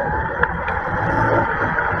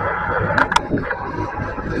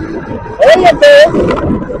 There you go.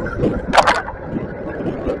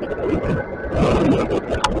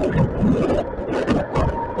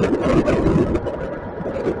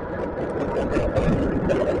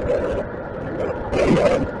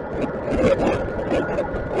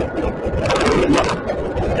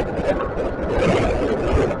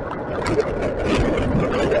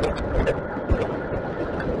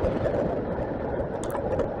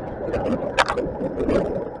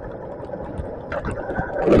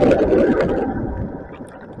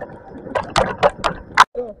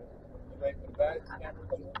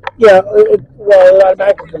 Yeah, well, it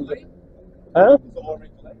automatically comes in. Huh?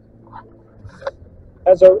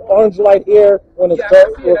 Has an orange light here when it's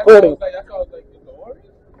recording.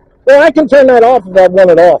 Well, I can turn that off if I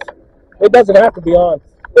want it off. It doesn't have to be on.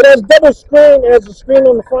 It has double screen. It has a screen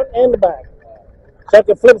on the front and the back. So I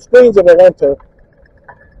can flip screens if I want to.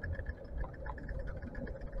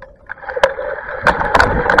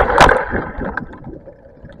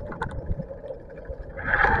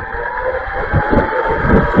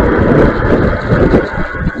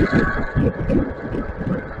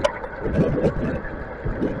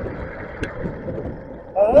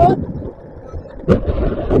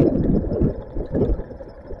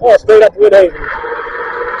 Oh, straight up Woodhaven.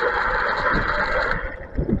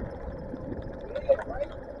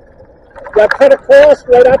 Yeah, cut across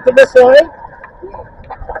right after this line.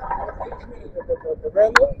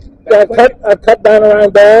 Yeah, I cut down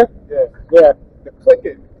around there. Yeah. Yeah. The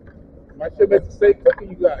clicking. My shit makes the same clicking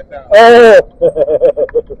you got now.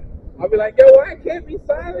 Oh. I'll be like, yo, I can't be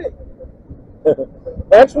silent.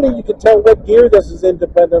 Actually, you can tell what gear this is in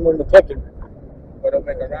depending on the clicking. But it'll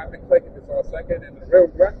make a rapid click if it's on second and the real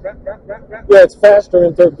rap. Yeah, it's faster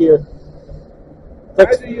in third gear.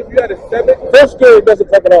 Imagine if you had a 7. First gear, it doesn't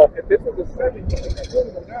click at all. If this was a 7, you could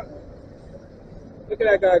have on that one. Look at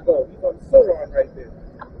that guy go. He's on Sauron right there.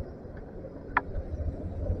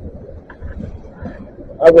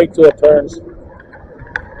 I wait till it turns.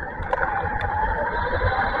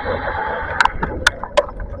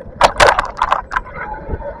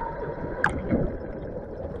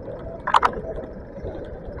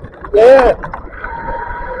 Yeah,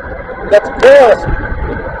 that's cross.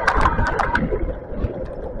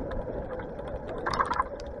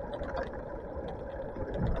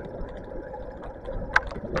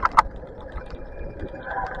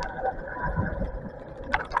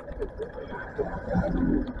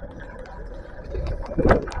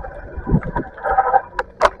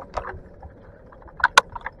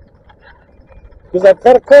 Because I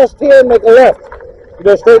cut across here and make a left. You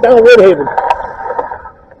go straight down Woodhaven.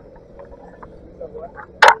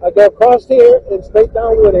 I go across here and straight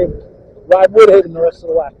down Woodhaven. Ride Woodhaven the rest of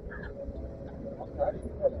the way.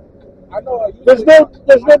 I know. There's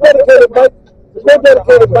no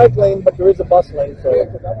dedicated bike lane, but there is a bus lane. So Yeah,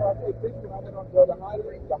 because I know I paid this when I went on the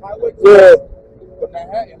highway. yeah, To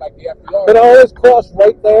Manhattan, like the FDR. but I always cross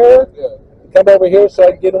right there. Yeah. Come over here so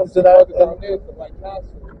I can get onto that. Down there to like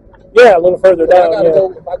Castle. Yeah, a little further So I down. gotta Yeah.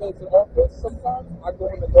 go, if I go to the office sometimes, I go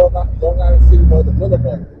in the Long Island City or the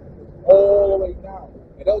Boulevard. All the way down.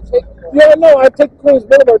 It don't take me long. Yeah, no, I take Queens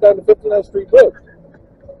Boulevard down to 59th Street Bridge.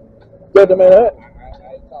 Go to Manhattan.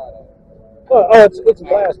 I ain't tired of it. Oh, it's a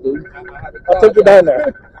blast, dude. I haven't I'll tried take you that. down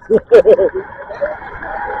there.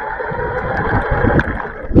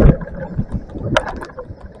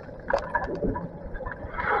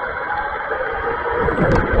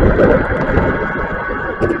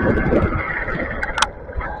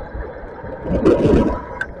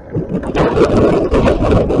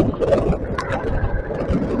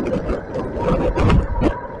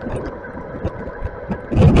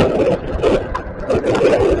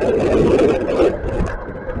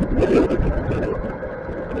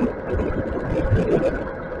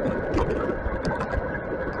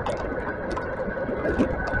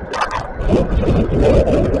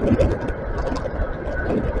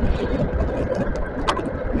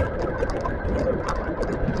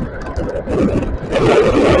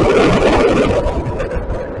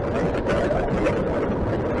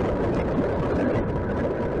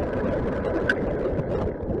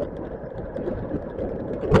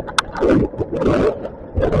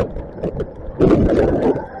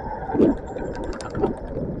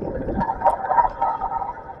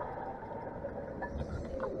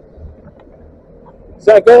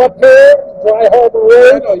 So I go up here, Dry Harbor I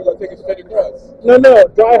Road. know you're gonna take a straight across. No,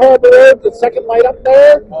 Dry Harbor Road, the second light up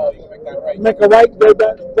there. Oh, you make that right. Make a right, go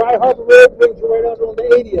down. Dry Harbor Road brings you right out on the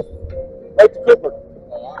 80th, right to Cooper.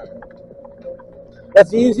 Oh, all right. That's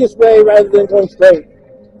the easiest way rather than going straight.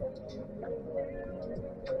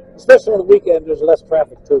 Especially on the weekend, there's less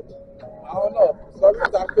traffic too. I don't know.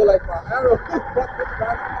 Sometimes I feel like my arrow is fucking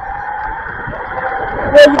back.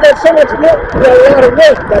 Well, you got so much work, you got a lot of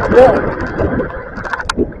work, that's why.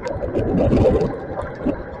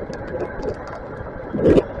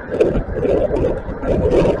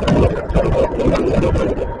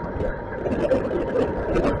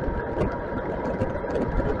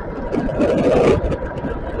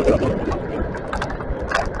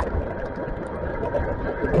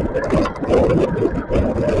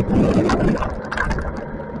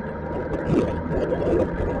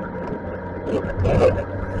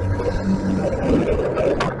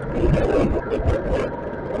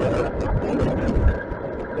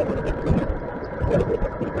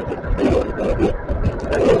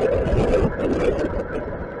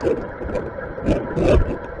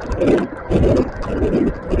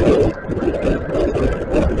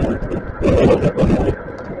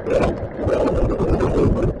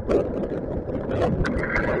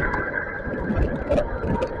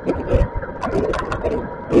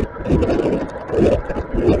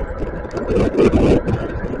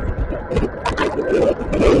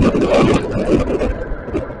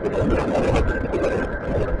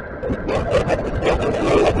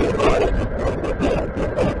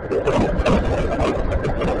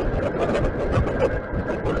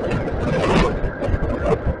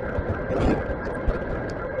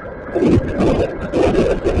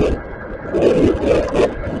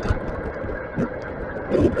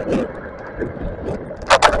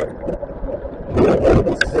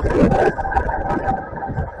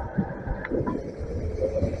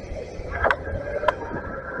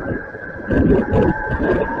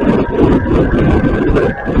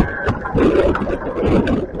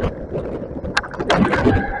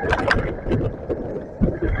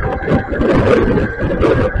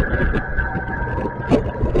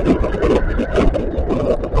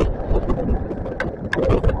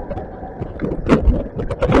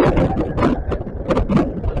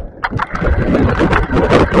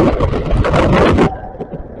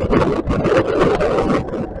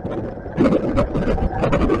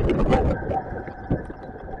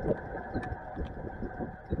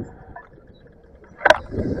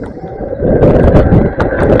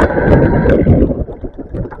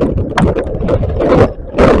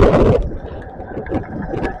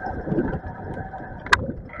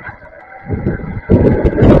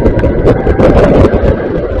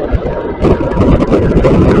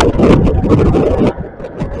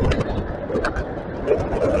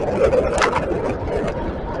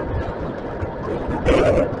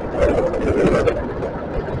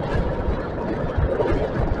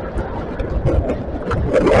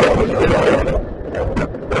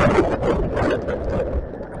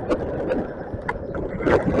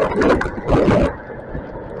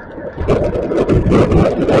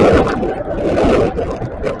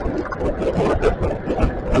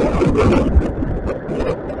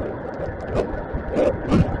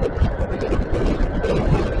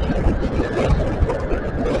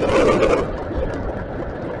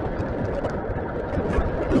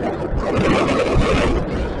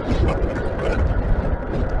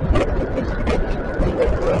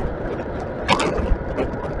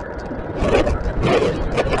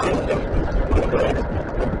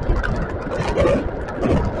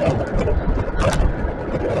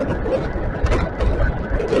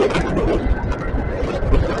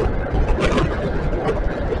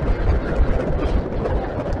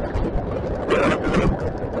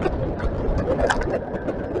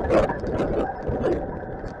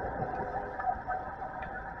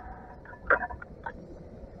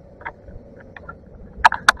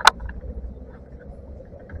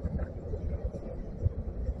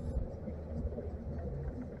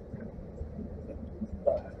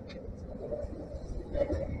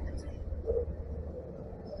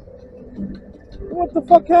 What the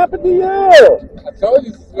fuck happened to you? I told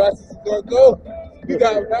you this is gonna go. You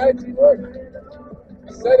got right.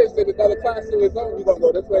 I said it. Said another class to his own. We gonna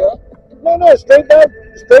go this way up. No, straight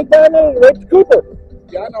down and right to Cooper.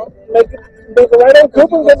 Yeah, I know. Make a right on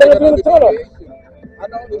Cooper and go down through the tunnel. I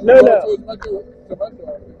know. This No. is Metro.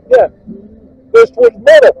 Yeah, goes towards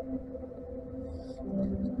Myrtle.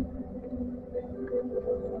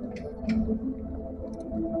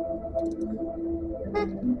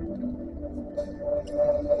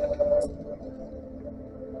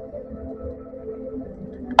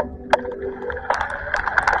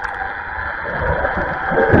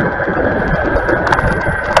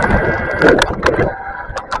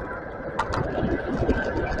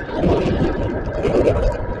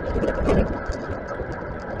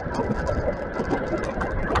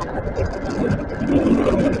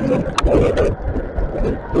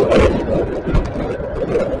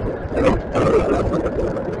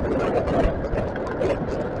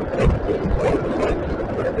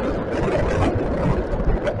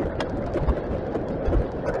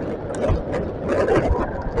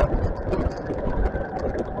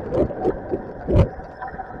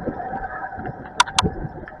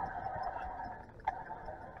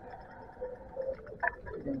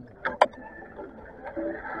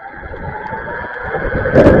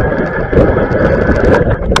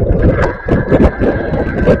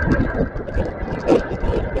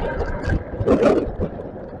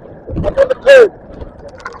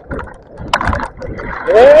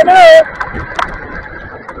 Yeah, no.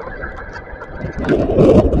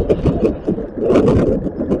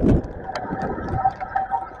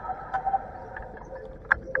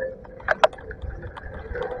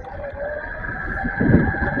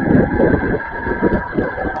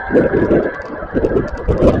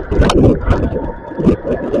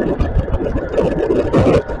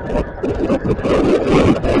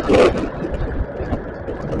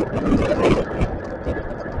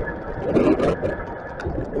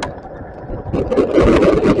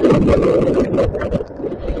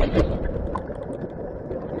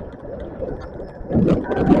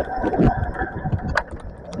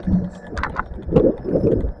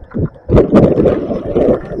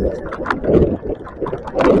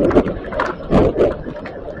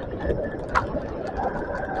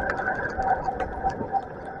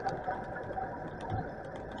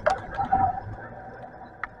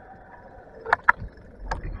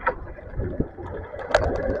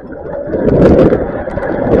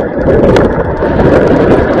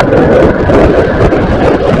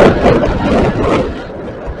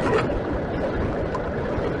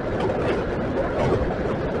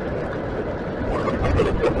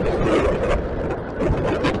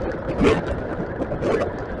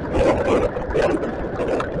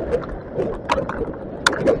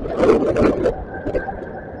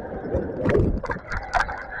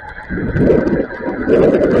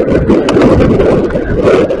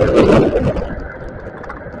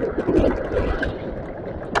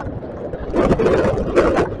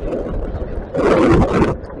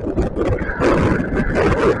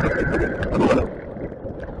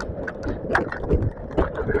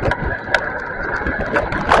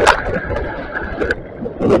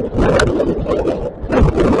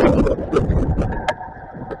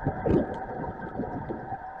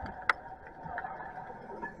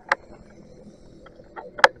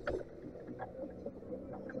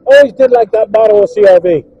 always did like that model of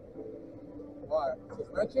CRV. Why?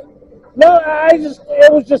 Suspension? No,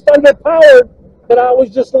 it was just underpowered, but I was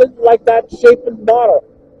just like that shape and model.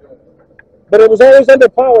 But it was always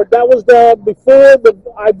underpowered. That was before the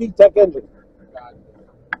IV Tech engine.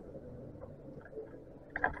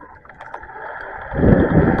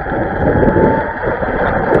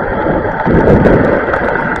 God.